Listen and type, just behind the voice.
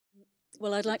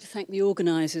Well, I'd like to thank the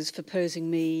organisers for posing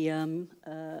me a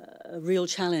real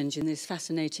challenge in this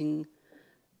fascinating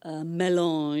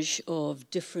mélange of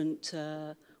different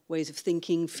ways of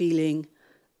thinking, feeling,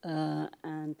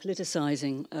 and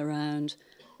politicising around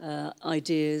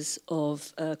ideas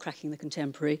of cracking the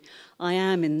contemporary. I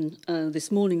am, in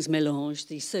this morning's mélange,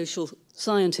 the social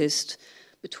scientist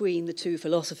between the two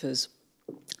philosophers,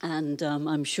 and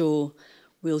I'm sure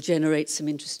we'll generate some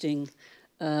interesting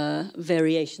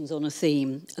variations on a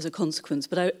theme as a consequence.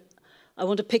 But I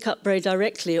want to pick up very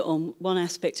directly on one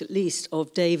aspect, at least,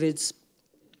 of David's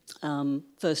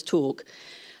first talk.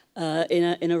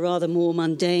 In a rather more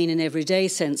mundane and everyday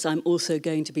sense, I'm also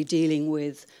going to be dealing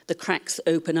with the cracks that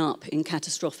open up in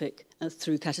catastrophic,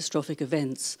 through catastrophic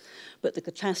events. But the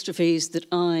catastrophes that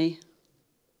I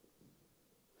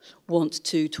want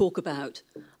to talk about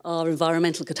are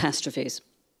environmental catastrophes.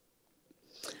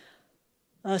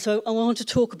 So I want to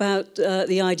talk about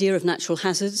the idea of natural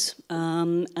hazards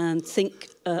and think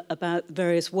about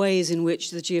various ways in which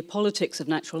the geopolitics of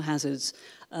natural hazards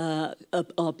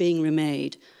are being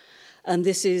remade. And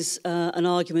this is an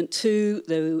argument too,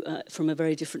 though from a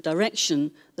very different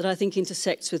direction, that I think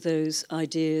intersects with those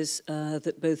ideas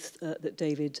that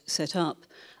David set up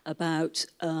about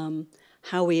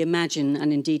how we imagine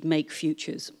and indeed make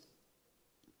futures.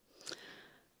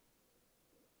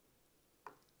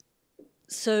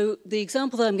 So the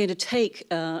example that I'm going to take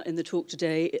in the talk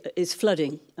today is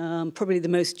flooding, probably the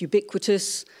most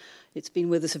ubiquitous. It's been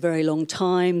with us a very long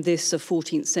time. This, a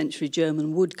 14th century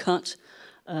German woodcut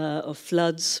of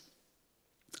floods.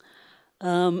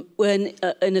 In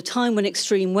a time when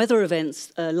extreme weather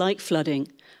events like flooding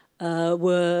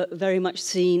were very much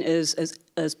seen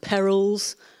as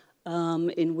perils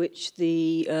in which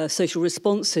the social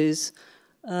responses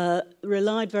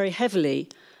relied very heavily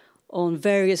on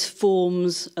various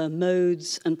forms,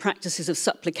 modes, and practices of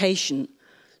supplication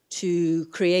to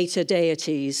creator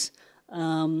deities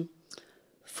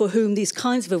for whom these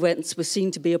kinds of events were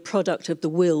seen to be a product of the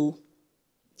will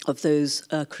of those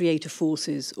creator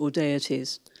forces or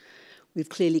deities. We've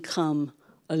clearly come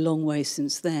a long way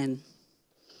since then.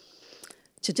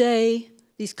 Today,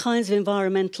 these kinds of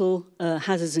environmental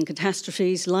hazards and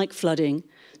catastrophes, like flooding,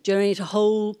 generate a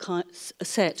whole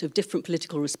set of different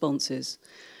political responses.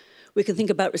 We can think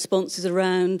about responses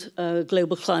around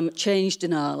global climate change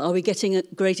denial. Are we getting a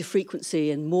greater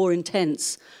frequency and more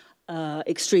intense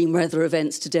extreme weather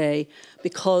events today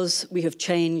because we have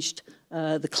changed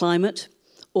the climate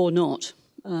or not?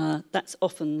 That's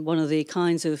often one of the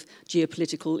kinds of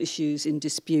geopolitical issues in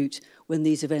dispute when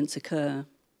these events occur.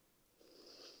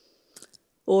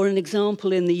 Or an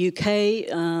example in the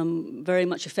UK, very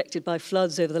much affected by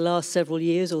floods over the last several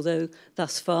years, although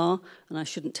thus far, and I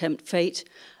shouldn't tempt fate,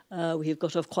 we have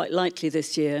got off quite lightly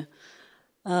this year.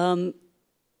 The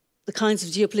kinds of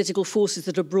geopolitical forces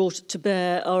that are brought to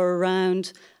bear are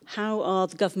around how are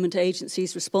the government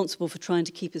agencies responsible for trying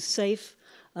to keep us safe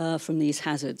from these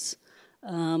hazards?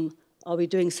 Are we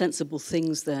doing sensible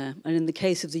things there? And in the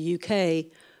case of the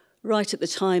UK, right at the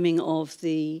timing of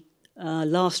the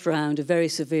last round of very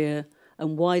severe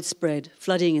and widespread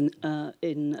flooding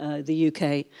in the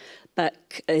UK,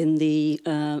 back in the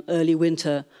early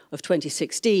winter of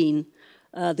 2016,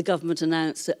 the government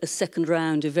announced a second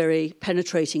round of very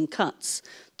penetrating cuts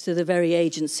to the very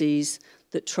agencies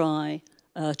that try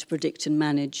to predict and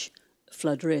manage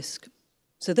flood risk.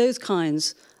 So those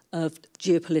kinds of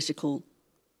geopolitical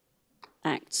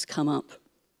acts come up.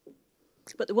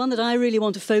 But the one that I really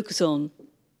want to focus on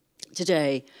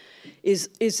today is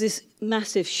this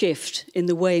massive shift in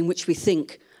the way in which we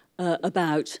think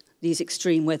about these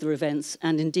extreme weather events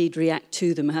and indeed react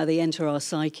to them, how they enter our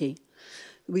psyche.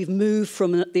 We've moved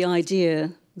from the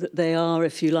idea that they are,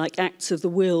 if you like, acts of the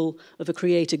will of a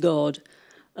creator God,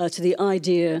 to the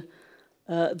idea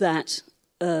that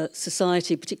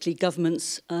society, particularly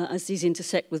governments, as these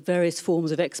intersect with various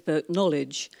forms of expert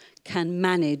knowledge, can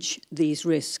manage these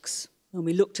risks. And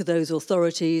we look to those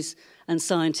authorities and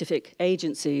scientific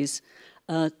agencies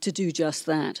to do just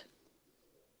that.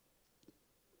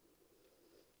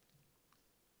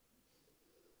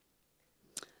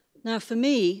 Now, for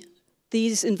me,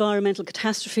 these environmental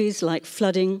catastrophes like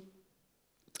flooding,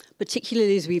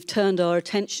 particularly as we've turned our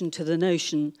attention to the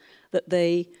notion that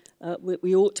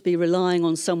we ought to be relying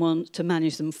on someone to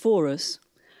manage them for us,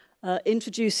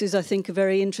 introduces, I think, a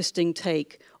very interesting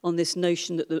take on this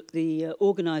notion that the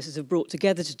organisers have brought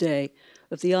together today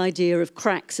of the idea of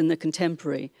cracks in the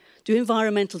contemporary. Do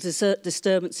environmental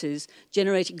disturbances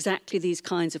generate exactly these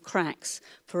kinds of cracks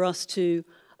for us to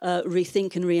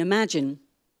rethink and reimagine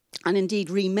and indeed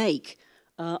remake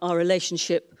our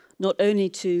relationship not only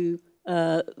to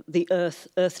the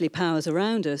earthly powers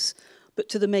around us, but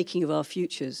to the making of our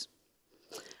futures.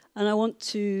 And I want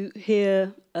to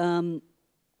here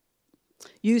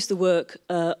use the work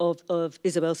of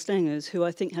Isabelle Stengers, who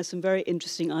I think has some very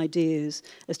interesting ideas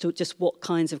as to just what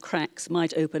kinds of cracks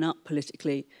might open up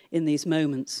politically in these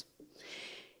moments.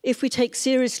 If we take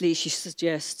seriously, she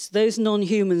suggests, those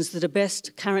non-humans that are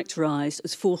best characterized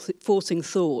as forcing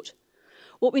thought,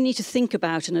 what we need to think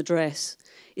about and address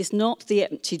is not the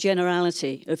empty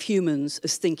generality of humans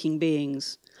as thinking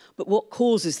beings, but what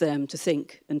causes them to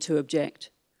think and to object.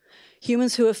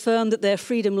 Humans who affirm that their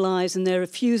freedom lies in their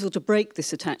refusal to break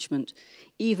this attachment,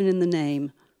 even in the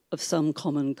name of some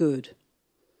common good.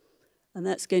 And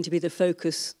that's going to be the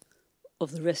focus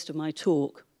of the rest of my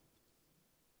talk.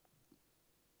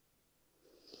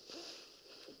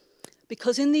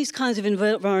 Because in these kinds of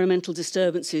environmental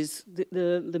disturbances,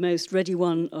 the most ready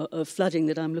one of flooding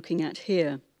that I'm looking at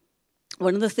here,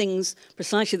 one of the things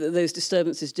precisely that those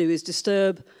disturbances do is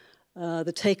disturb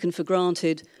the taken for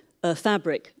granted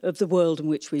fabric of the world in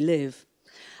which we live.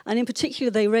 And in particular,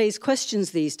 they raise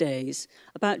questions these days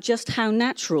about just how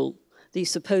natural these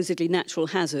supposedly natural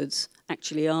hazards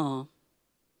actually are.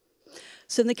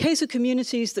 So in the case of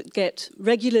communities that get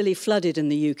regularly flooded in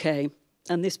the UK,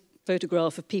 and this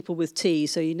photograph of people with tea,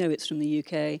 so you know it's from the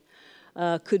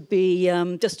UK, could be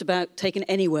just about taken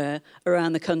anywhere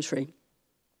around the country.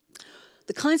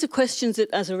 The kinds of questions that,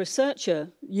 as a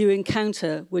researcher, you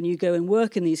encounter when you go and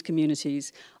work in these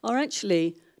communities are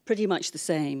actually pretty much the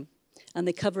same, and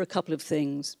they cover a couple of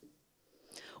things.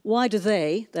 Why do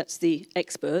they, that's the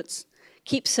experts,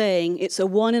 keep saying it's a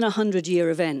 1 in 100-year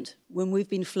event when we've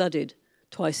been flooded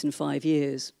twice in 5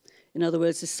 years? In other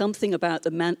words, there's something about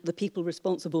the people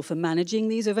responsible for managing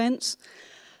these events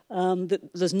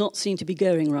that does not seem to be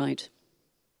going right.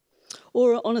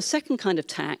 Or on a second kind of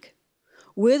tack,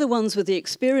 we're the ones with the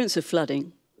experience of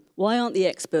flooding. Why aren't the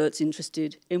experts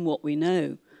interested in what we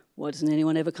know? Why doesn't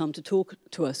anyone ever come to talk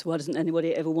to us? Why doesn't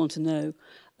anybody ever want to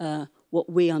know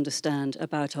what we understand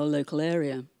about our local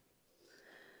area?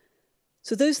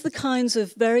 So those are the kinds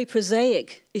of very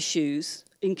prosaic issues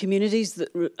in communities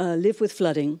that live with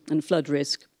flooding and flood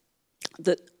risk,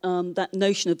 that that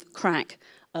notion of crack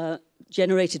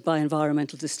generated by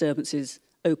environmental disturbances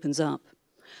opens up.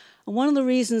 And one of the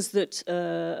reasons that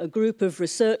a group of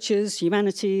researchers,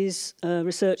 humanities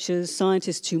researchers,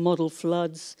 scientists who model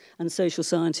floods, and social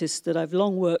scientists that I've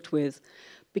long worked with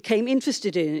became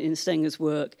interested in Stengers'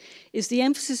 work is the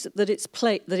emphasis that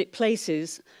it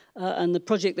places, and the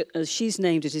project that, as she's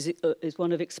named it, is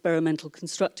one of experimental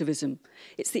constructivism.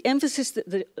 It's the emphasis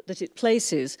that it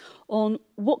places on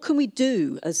what can we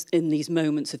do as in these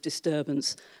moments of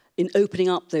disturbance, in opening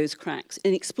up those cracks,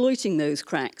 in exploiting those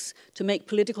cracks to make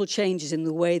political changes in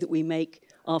the way that we make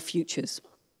our futures.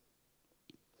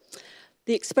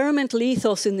 The experimental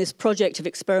ethos in this project of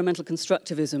experimental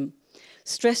constructivism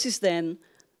stresses then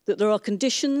that there are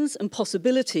conditions and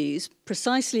possibilities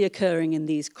precisely occurring in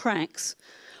these cracks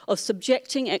of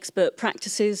subjecting expert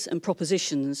practices and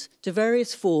propositions to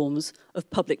various forms of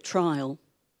public trial.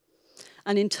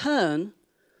 And in turn,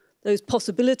 those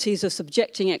possibilities of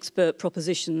subjecting expert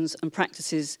propositions and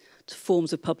practices to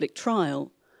forms of public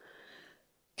trial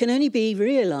can only be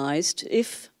realized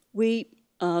if we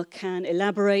can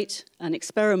elaborate and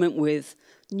experiment with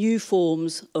new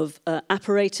forms of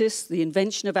apparatus, the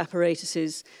invention of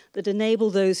apparatuses that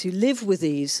enable those who live with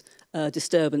these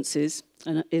disturbances,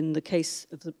 and in the case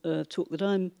of the talk that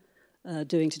I'm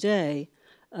doing today,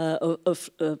 of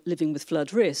living with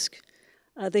flood risk,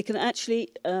 they can actually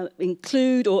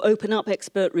include or open up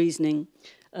expert reasoning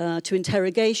to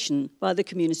interrogation by the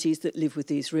communities that live with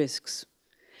these risks.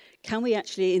 Can we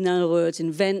actually, in other words,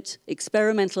 invent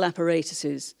experimental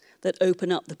apparatuses that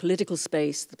open up the political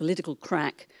space, the political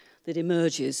crack that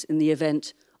emerges in the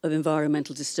event of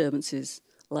environmental disturbances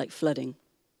like flooding?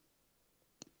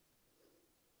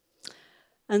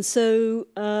 And so,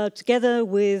 together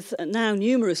with now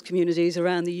numerous communities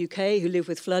around the UK who live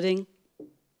with flooding,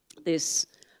 this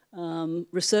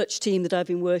research team that I've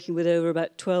been working with over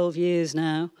about 12 years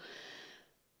now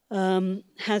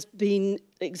has been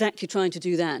exactly trying to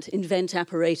do that, invent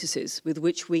apparatuses with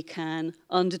which we can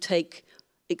undertake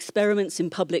experiments in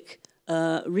public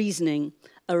reasoning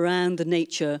around the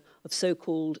nature of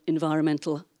so-called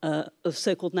of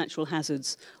so-called natural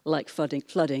hazards like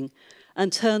flooding,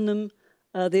 and turn them,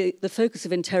 the focus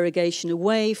of interrogation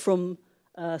away from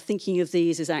thinking of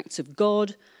these as acts of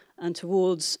God and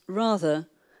towards rather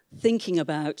thinking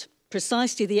about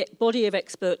precisely the body of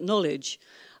expert knowledge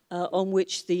on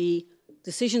which the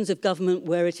decisions of government,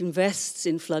 where it invests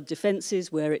in flood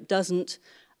defences, where it doesn't,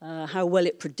 how well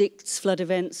it predicts flood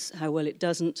events, how well it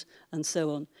doesn't, and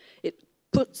so on. It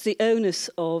puts the onus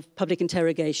of public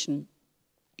interrogation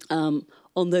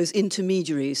on those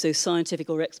intermediaries, those scientific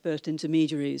or expert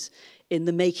intermediaries, in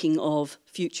the making of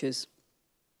futures.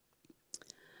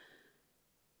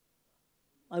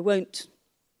 I won't,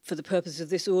 for the purpose of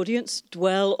this audience,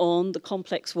 dwell on the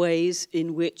complex ways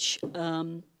in which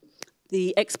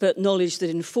the expert knowledge that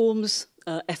informs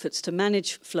efforts to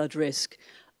manage flood risk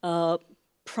are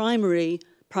primarily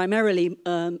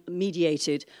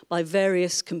mediated by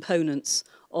various components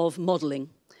of modelling.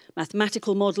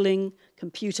 Mathematical modelling,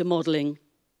 computer modelling,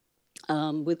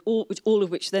 all of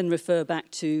which then refer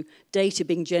back to data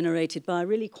being generated by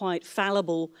really quite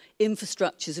fallible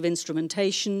infrastructures of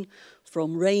instrumentation,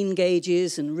 from rain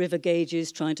gauges and river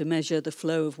gauges trying to measure the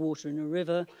flow of water in a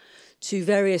river, to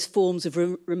various forms of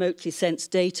remotely sensed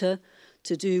data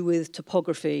to do with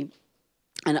topography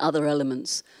and other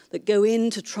elements that go in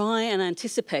to try and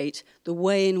anticipate the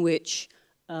way in which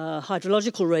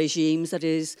hydrological regimes, that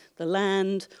is, the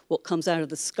land, what comes out of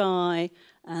the sky,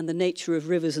 and the nature of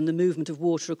rivers and the movement of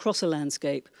water across a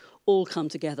landscape, all come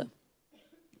together.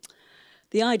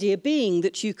 The idea being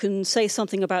that you can say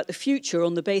something about the future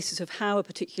on the basis of how a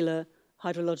particular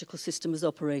hydrological system has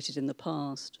operated in the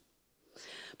past.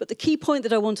 But the key point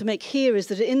that I want to make here is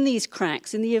that in these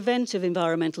cracks, in the event of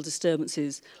environmental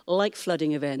disturbances, like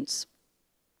flooding events,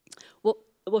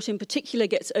 what in particular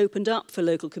gets opened up for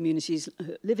local communities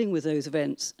living with those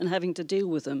events and having to deal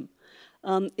with them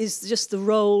is just the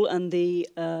role and the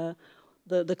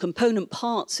component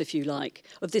parts, if you like,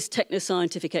 of this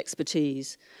techno-scientific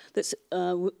expertise that's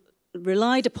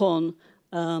relied upon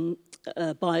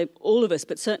by all of us,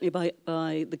 but certainly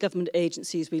by the government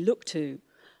agencies we look to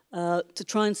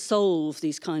try and solve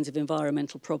these kinds of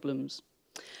environmental problems.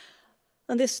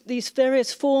 And these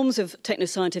various forms of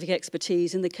techno-scientific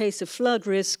expertise, in the case of flood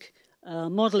risk,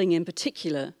 modelling in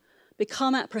particular,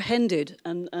 become apprehended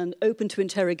and open to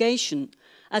interrogation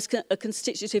as a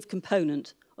constitutive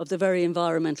component of the very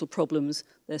environmental problems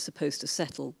they're supposed to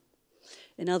settle.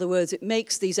 In other words, it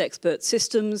makes these expert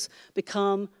systems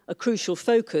become a crucial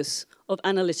focus of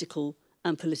analytical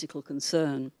and political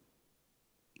concern.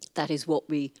 That is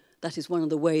one of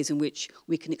the ways in which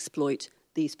we can exploit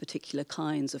these particular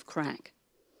kinds of crack.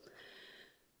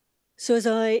 So as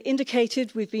I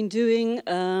indicated, we've been doing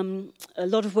a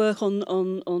lot of work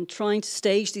on trying to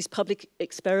stage these public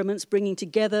experiments, bringing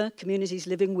together communities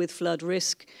living with flood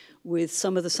risk with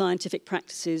some of the scientific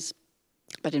practices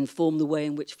that inform the way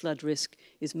in which flood risk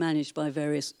is managed by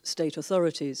various state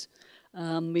authorities.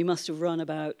 We must have run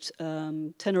about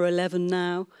 10 or 11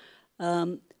 now.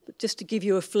 But just to give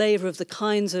you a flavour of the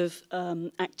kinds of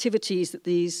activities that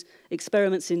these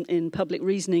experiments in public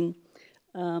reasoning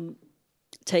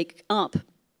take up,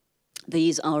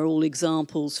 these are all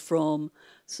examples from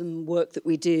some work that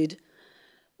we did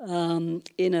in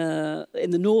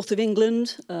the north of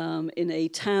England, in a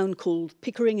town called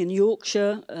Pickering in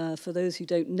Yorkshire. For those who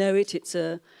don't know it, it's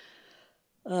a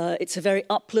very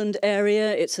upland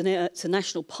area. It's a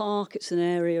national park. It's an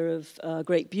area of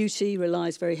great beauty,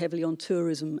 relies very heavily on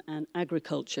tourism and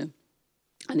agriculture.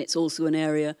 And it's also an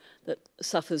area that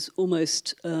suffers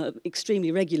almost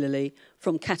extremely regularly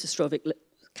from catastrophic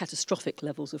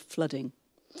levels of flooding.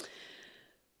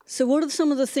 So what are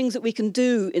some of the things that we can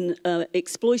do in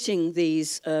exploiting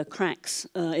these cracks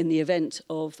in the event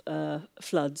of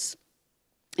floods,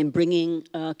 in bringing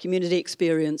community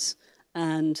experience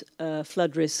and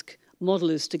flood risk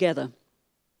modelers together?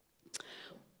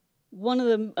 One of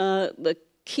the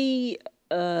key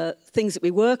things that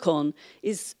we work on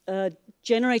is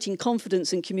generating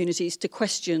confidence in communities to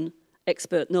question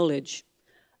expert knowledge.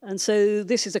 And so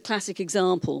this is a classic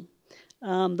example.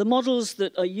 The models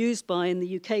that are used by, in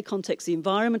the UK context, the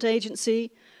Environment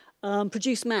Agency,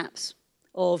 produce maps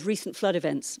of recent flood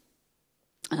events.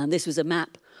 And this was a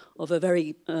map of a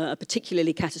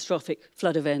particularly catastrophic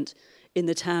flood event in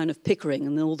the town of Pickering.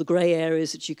 And all the grey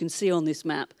areas that you can see on this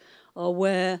map are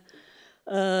where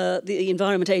the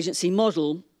Environment Agency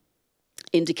model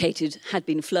indicated had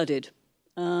been flooded.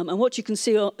 And what you can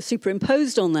see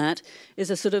superimposed on that is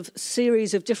a sort of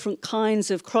series of different kinds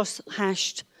of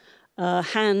cross-hashed,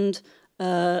 hand-written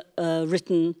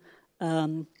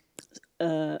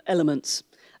elements.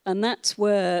 And that's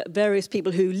where various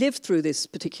people who lived through this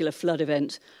particular flood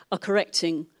event are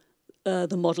correcting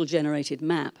the model-generated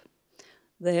map.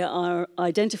 They are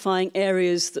identifying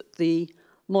areas that the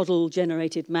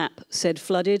model-generated map said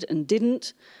flooded and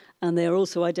didn't, and they are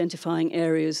also identifying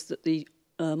areas that the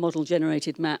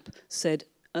model-generated map said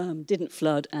didn't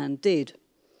flood and did.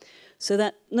 So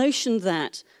that notion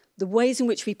that the ways in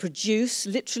which we produce,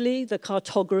 literally, the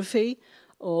cartography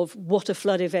of what a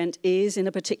flood event is in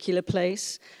a particular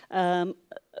place,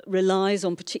 relies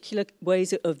on particular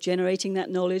ways of generating that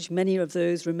knowledge, many of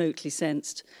those remotely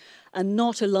sensed, and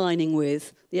not aligning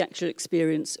with the actual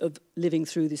experience of living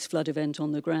through this flood event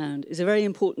on the ground is a very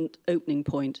important opening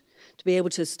point to be able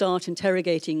to start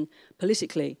interrogating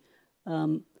politically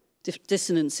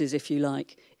dissonances, if you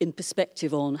like, in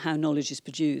perspective on how knowledge is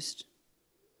produced.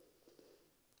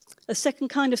 A second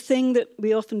kind of thing that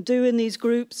we often do in these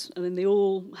groups, I mean, they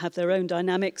all have their own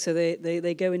dynamics, so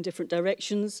they go in different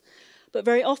directions, but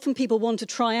very often people want to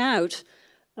try out,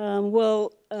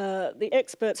 the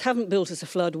experts haven't built us a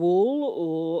flood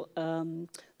wall, or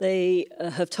they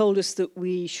have told us that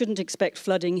we shouldn't expect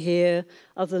flooding here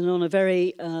other than on a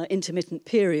very intermittent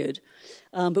period,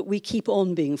 but we keep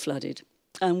on being flooded.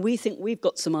 And we think we've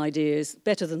got some ideas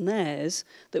better than theirs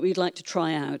that we'd like to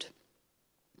try out.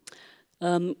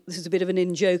 This is a bit of an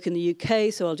in-joke in the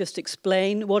UK, so I'll just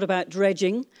explain. What about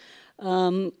dredging?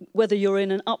 Whether you're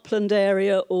in an upland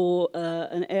area or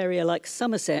an area like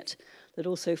Somerset, that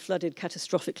also flooded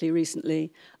catastrophically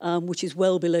recently, which is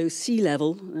well below sea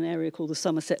level, an area called the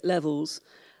Somerset Levels,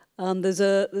 there's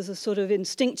a sort of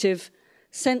instinctive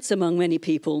sense among many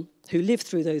people who live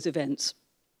through those events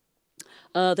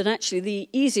that actually the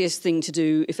easiest thing to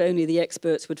do, if only the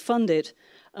experts would fund it,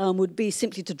 would be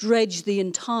simply to dredge the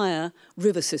entire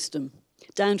river system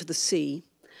down to the sea.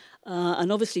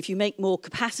 And obviously, if you make more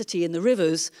capacity in the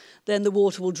rivers, then the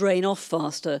water will drain off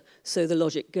faster, so the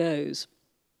logic goes.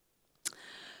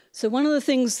 So one of the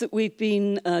things that we've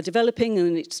been developing,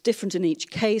 and it's different in each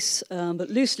case, but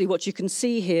loosely what you can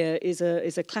see here is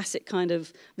a classic kind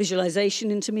of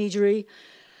visualization intermediary.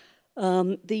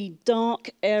 The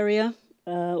dark area,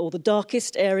 or the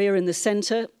darkest area in the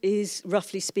centre is,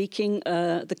 roughly speaking,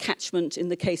 the catchment in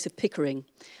the case of Pickering.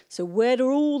 So where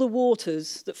do all the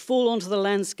waters that fall onto the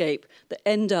landscape that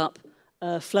end up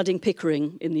flooding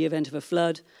Pickering in the event of a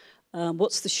flood?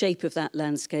 What's the shape of that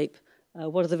landscape?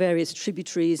 What are the various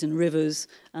tributaries and rivers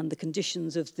and the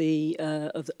conditions of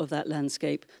that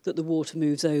landscape that the water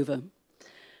moves over?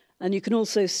 And you can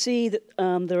also see that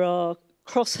there are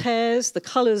crosshairs. The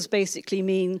colours basically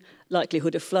mean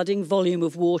likelihood of flooding, volume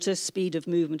of water, speed of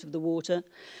movement of the water.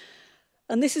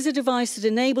 And this is a device that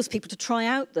enables people to try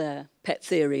out their pet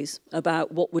theories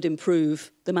about what would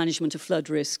improve the management of flood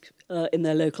risk in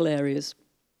their local areas.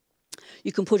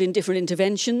 You can put in different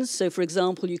interventions. So, for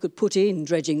example, you could put in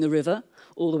dredging the river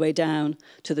all the way down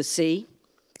to the sea.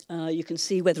 You can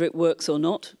see whether it works or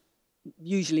not.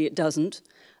 Usually it doesn't.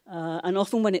 And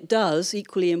often when it does,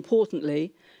 equally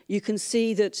importantly, you can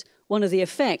see that one of the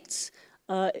effects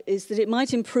is that it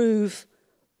might improve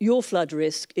your flood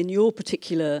risk in your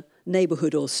particular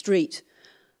neighbourhood or street.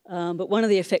 But one of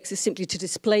the effects is simply to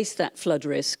displace that flood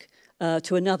risk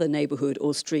to another neighbourhood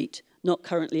or street not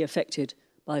currently affected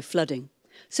by flooding.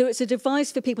 So it's a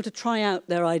device for people to try out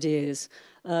their ideas,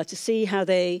 to see how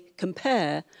they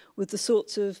compare with the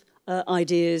sorts of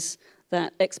ideas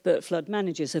that expert flood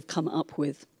managers have come up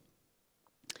with.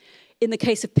 In the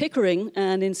case of Pickering,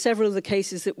 and in several of the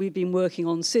cases that we've been working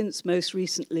on since, most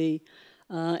recently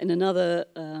in another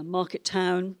market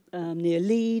town near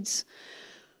Leeds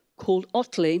called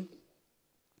Otley,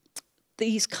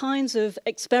 these kinds of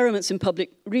experiments in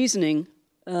public reasoning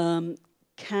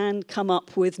can come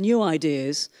up with new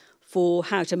ideas for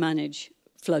how to manage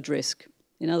flood risk.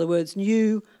 In other words,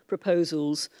 new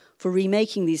proposals for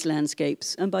remaking these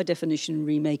landscapes and, by definition,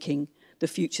 remaking the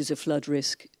futures of flood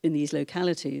risk in these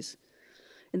localities.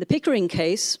 In the Pickering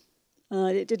case,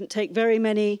 it didn't take very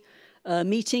many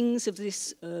meetings of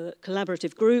this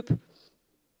collaborative group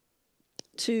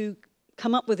to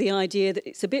come up with the idea that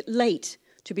it's a bit late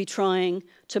to be trying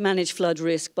to manage flood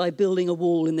risk by building a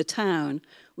wall in the town,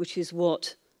 which is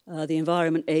what the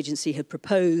Environment Agency had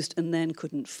proposed and then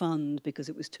couldn't fund because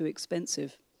it was too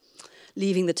expensive,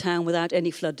 leaving the town without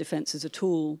any flood defences at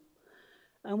all.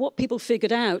 And what people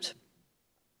figured out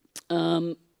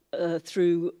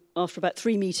after about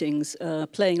 3 meetings,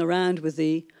 playing around with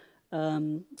the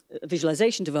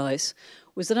visualization device,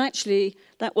 was that actually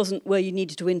that wasn't where you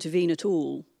needed to intervene at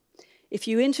all. If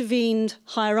you intervened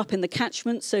higher up in the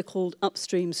catchment, so-called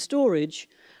upstream storage,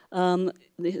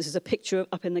 this is a picture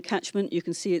up in the catchment. You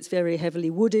can see it's very heavily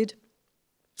wooded.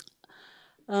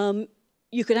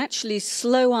 You could actually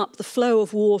slow up the flow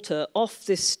of water off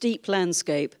this steep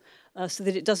landscape so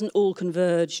that it doesn't all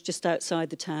converge just outside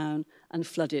the town and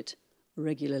flood it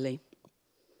regularly.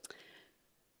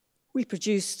 We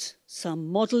produced some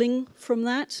modelling from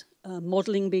that,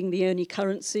 modelling being the only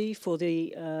currency for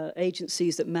the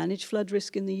agencies that manage flood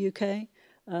risk in the UK,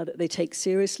 that they take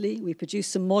seriously. We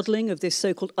produced some modelling of this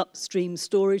so-called upstream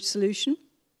storage solution.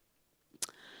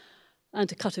 And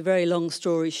to cut a very long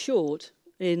story short,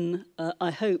 in,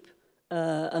 I hope,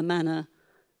 a manner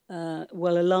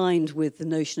well aligned with the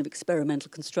notion of experimental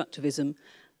constructivism,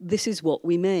 this is what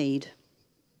we made.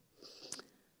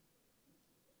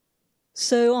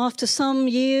 So after some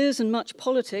years and much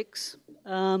politics,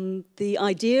 the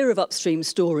idea of upstream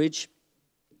storage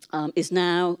is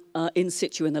now in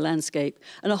situ in the landscape.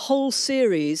 And a whole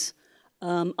series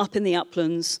up in the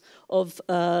uplands of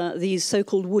these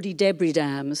so-called woody debris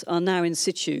dams are now in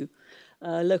situ.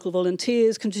 Local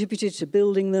volunteers contributed to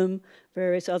building them.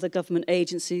 Various other government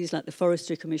agencies like the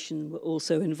Forestry Commission were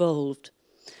also involved.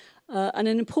 And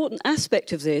an important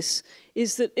aspect of this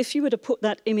is that if you were to put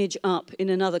that image up in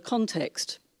another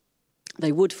context,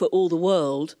 they would, for all the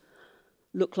world,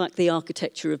 look like the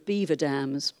architecture of beaver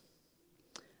dams.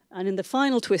 And in the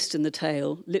final twist in the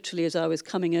tale, literally as I was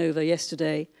coming over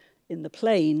yesterday in the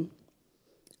plane,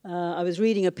 I was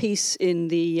reading a piece in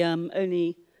the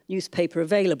only newspaper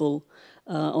available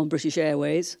on British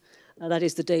Airways, that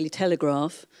is the Daily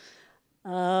Telegraph,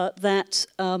 that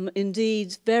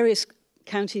indeed various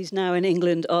counties now in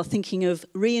England are thinking of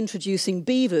reintroducing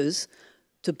beavers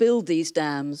to build these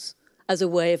dams as a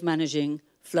way of managing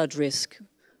flood risk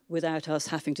without us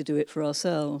having to do it for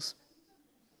ourselves.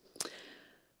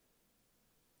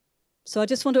 So I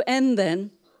just want to end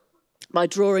then by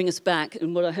drawing us back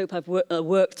in what I hope I've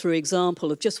worked through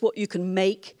example of just what you can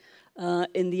make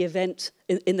in the event,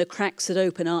 in the cracks that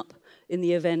open up in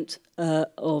the event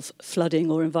of flooding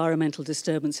or environmental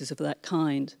disturbances of that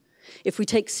kind. If we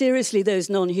take seriously those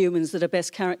non-humans that are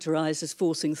best characterized as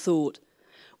forcing thought,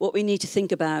 what we need to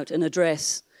think about and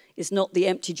address is not the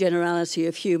empty generality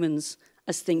of humans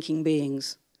as thinking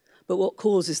beings, but what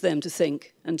causes them to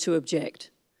think and to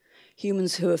object.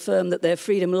 Humans who affirm that their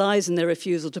freedom lies in their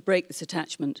refusal to break this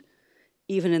attachment,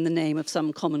 even in the name of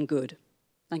some common good.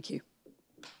 Thank you.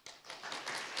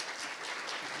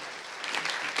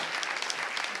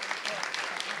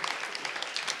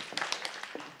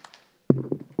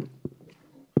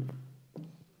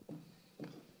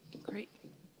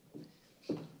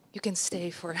 You can stay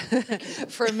for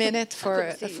for a minute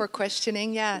for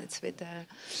questioning. Yeah, it's a bit.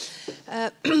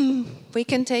 We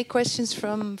can take questions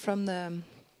from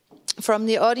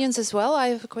the audience as well. I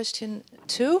have a question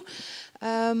too.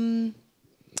 In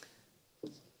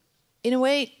a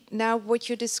way, now what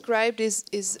you described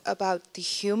is about the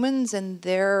humans and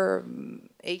their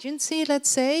agency. Let's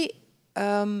say.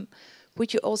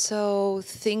 Would you also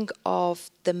think of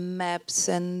the maps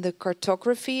and the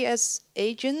cartography as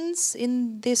agents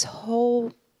in this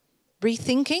whole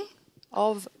rethinking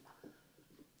of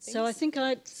things? So I think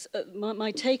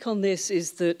my take on this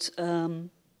is that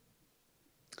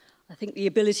I think the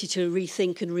ability to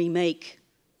rethink and remake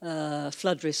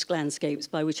flood risk landscapes,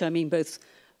 by which I mean both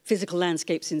physical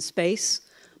landscapes in space,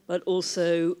 but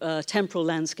also temporal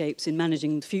landscapes in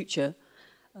managing the future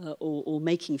or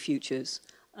making futures,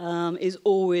 is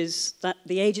always that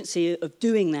the agency of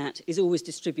doing that is always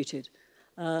distributed.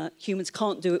 Humans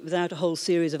can't do it without a whole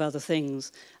series of other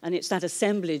things. And it's that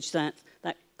assemblage, that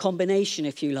combination,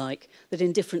 if you like, that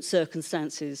in different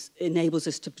circumstances enables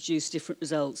us to produce different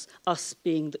results, us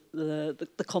being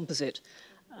the composite.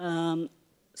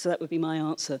 So that would be my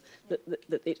answer, that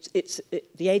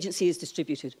the agency is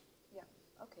distributed. Yeah,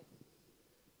 okay.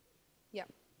 Yeah.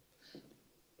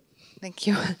 Thank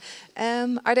you.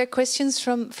 Are there questions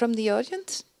from the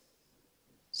audience?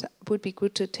 So it would be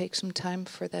good to take some time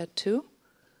for that too.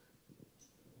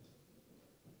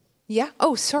 Yeah.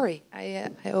 Oh, sorry, I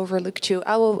overlooked you.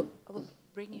 I will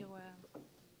bring you.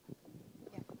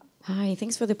 Yeah. Hi.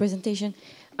 Thanks for the presentation.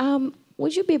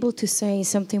 Would you be able to say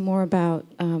something more about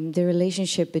the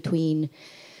relationship between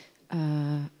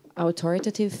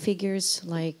authoritative figures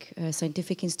like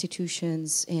scientific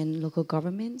institutions and local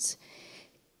governments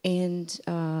and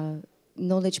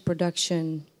knowledge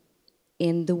production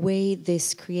and the way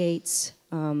this creates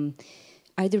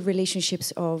either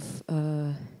relationships of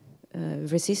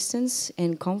resistance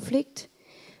and conflict,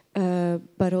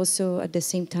 but also at the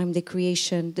same time the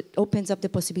creation that opens up the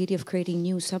possibility of creating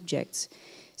new subjects.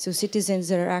 So citizens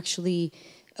that are actually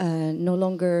no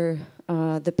longer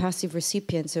the passive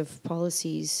recipients of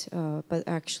policies, but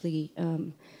actually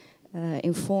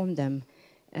inform them.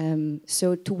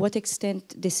 So to what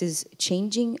extent this is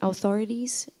changing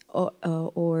authorities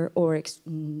or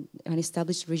an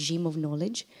established regime of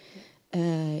knowledge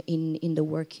in the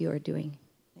work you are doing?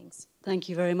 Thanks. Thank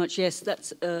you very much. Yes,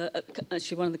 that's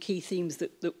actually one of the key themes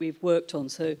that we've worked on.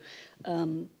 So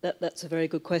that's a very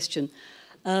good question.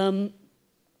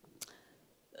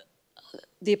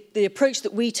 The approach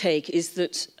that we take is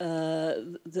that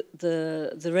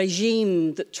the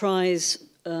regime that tries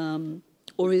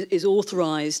or is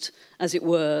authorized, as it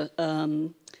were,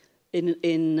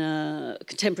 in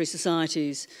contemporary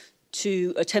societies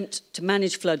to attempt to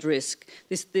manage flood risk,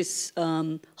 this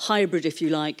hybrid, if you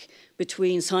like,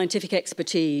 between scientific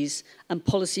expertise and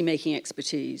policy-making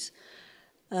expertise,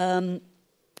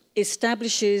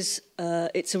 establishes,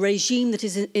 it's a regime that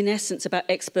is in essence about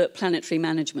expert planetary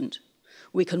management.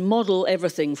 We can model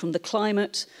everything from the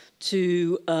climate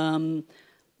to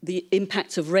the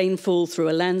impacts of rainfall through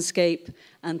a landscape,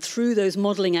 and through those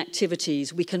modelling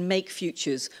activities we can make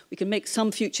futures. We can make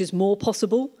some futures more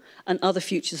possible and other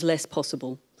futures less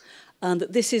possible. And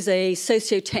that this is a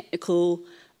socio-technical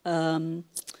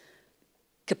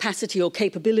capacity or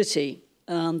capability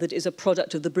that is a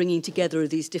product of the bringing together of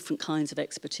these different kinds of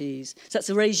expertise. So that's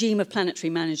a regime of planetary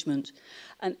management.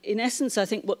 And in essence, I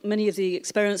think what many of the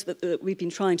experiments that we've been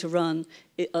trying to run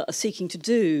are seeking to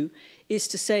do is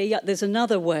to say, yeah, there's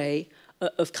another way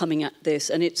of coming at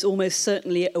this, and it's almost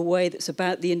certainly a way that's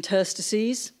about the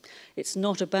interstices. It's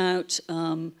not about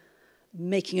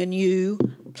making a new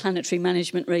planetary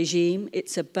management regime.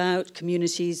 It's about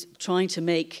communities trying to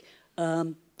make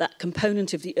that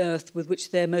component of the earth with which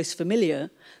they're most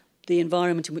familiar, the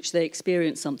environment in which they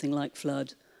experience something like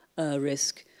flood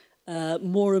risk,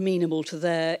 more amenable to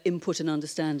their input and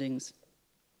understandings.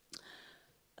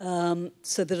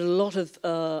 So that a lot of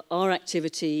our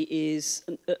activity is,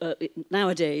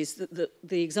 nowadays,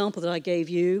 the example that I gave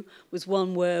you was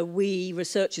one where we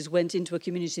researchers went into a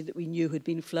community that we knew had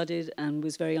been flooded and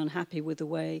was very unhappy with the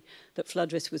way that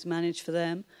flood risk was managed for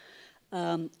them.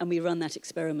 And we run that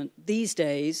experiment. These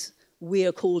days, we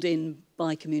are called in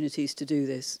by communities to do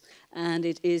this. And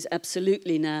it is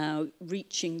absolutely now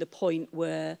reaching the point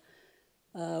where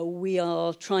we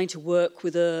are trying to work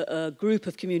with a group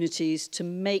of communities to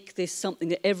make this something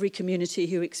that every community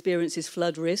who experiences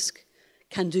flood risk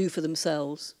can do for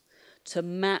themselves, to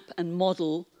map and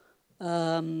model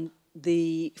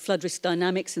the flood risk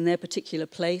dynamics in their particular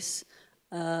place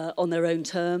on their own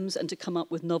terms, and to come up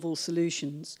with novel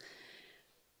solutions.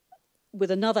 With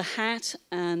another hat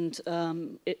and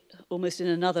almost in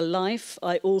another life,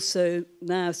 I also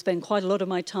now spend quite a lot of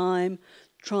my time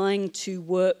trying to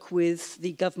work with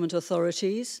the government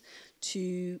authorities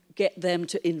to get them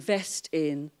to invest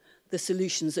in the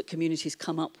solutions that communities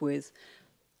come up with.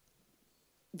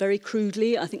 Very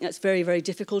crudely, I think that's very, very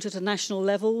difficult at a national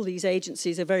level. These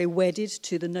agencies are very wedded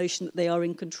to the notion that they are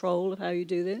in control of how you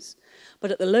do this.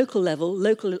 But at the local level,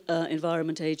 local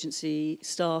environment agency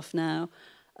staff now,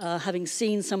 having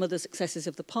seen some of the successes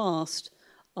of the past,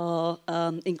 are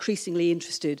increasingly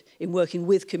interested in working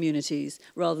with communities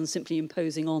rather than simply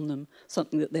imposing on them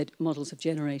something that their models have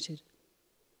generated.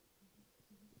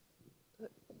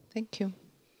 Thank you.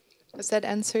 Does that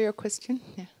answer your question?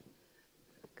 Yeah.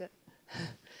 Good.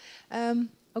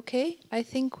 Okay, I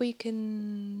think we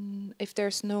can, if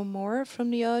there's no more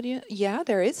from the audience. Yeah,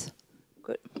 there is.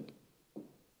 Good.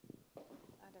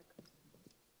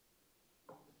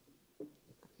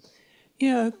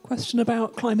 Yeah, a question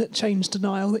about climate change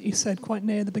denial that you said quite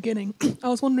near the beginning. I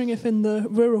was wondering if in the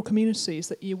rural communities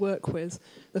that you work with,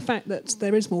 the fact that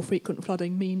there is more frequent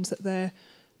flooding means that they're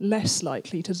less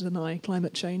likely to deny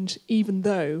climate change, even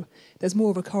though there's more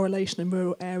of a correlation in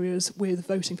rural areas with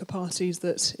voting for parties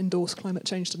that endorse climate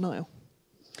change denial.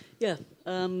 Yeah,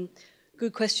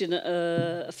 good question.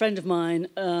 A friend of mine,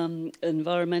 an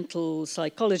environmental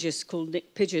psychologist called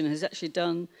Nick Pigeon, has actually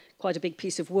done quite a big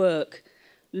piece of work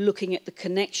looking at the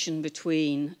connection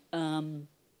between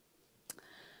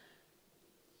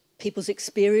people's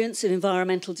experience of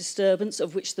environmental disturbance,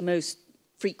 of which the most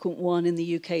frequent one in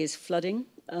the UK is flooding,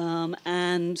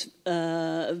 and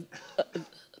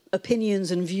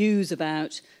opinions and views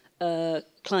about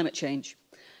climate change.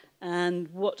 And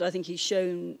what I think he's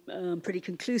shown pretty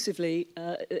conclusively,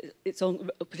 it's on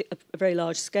a very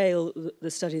large scale,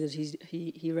 the study that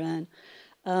he ran,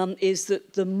 is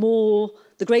that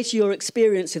the greater your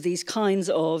experience of these kinds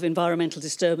of environmental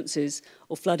disturbances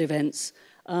or flood events,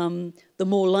 the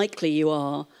more likely you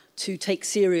are to take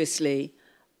seriously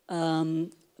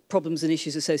problems and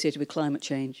issues associated with climate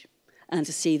change, and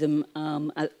to see them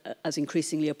as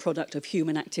increasingly a product of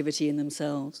human activity in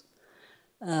themselves.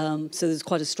 So there's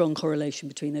quite a strong correlation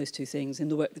between those two things in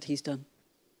the work that he's done.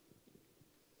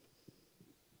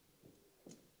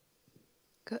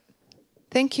 Good.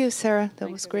 Thank you, Sarah.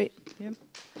 That was great.